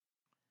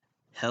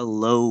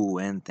Hello,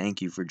 and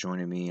thank you for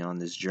joining me on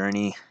this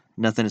journey.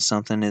 Nothing is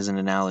something is an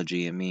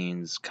analogy. It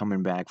means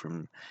coming back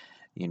from,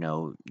 you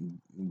know,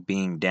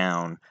 being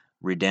down,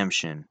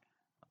 redemption,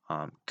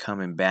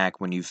 coming back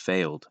when you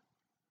failed,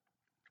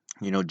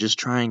 just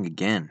trying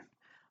again.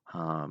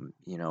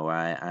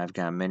 I've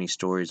got many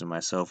stories of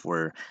myself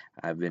where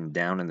I've been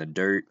down in the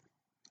dirt,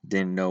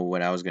 didn't know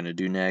what I was going to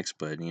do next,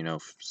 but, for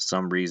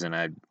some reason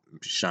I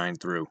shined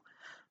through.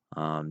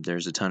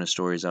 There's a ton of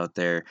stories out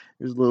there.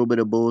 There's a little bit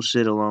of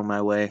bullshit along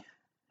my way,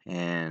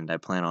 and I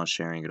plan on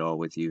sharing it all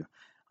with you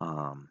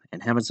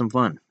and having some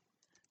fun.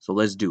 So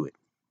let's do it.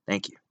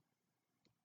 Thank you.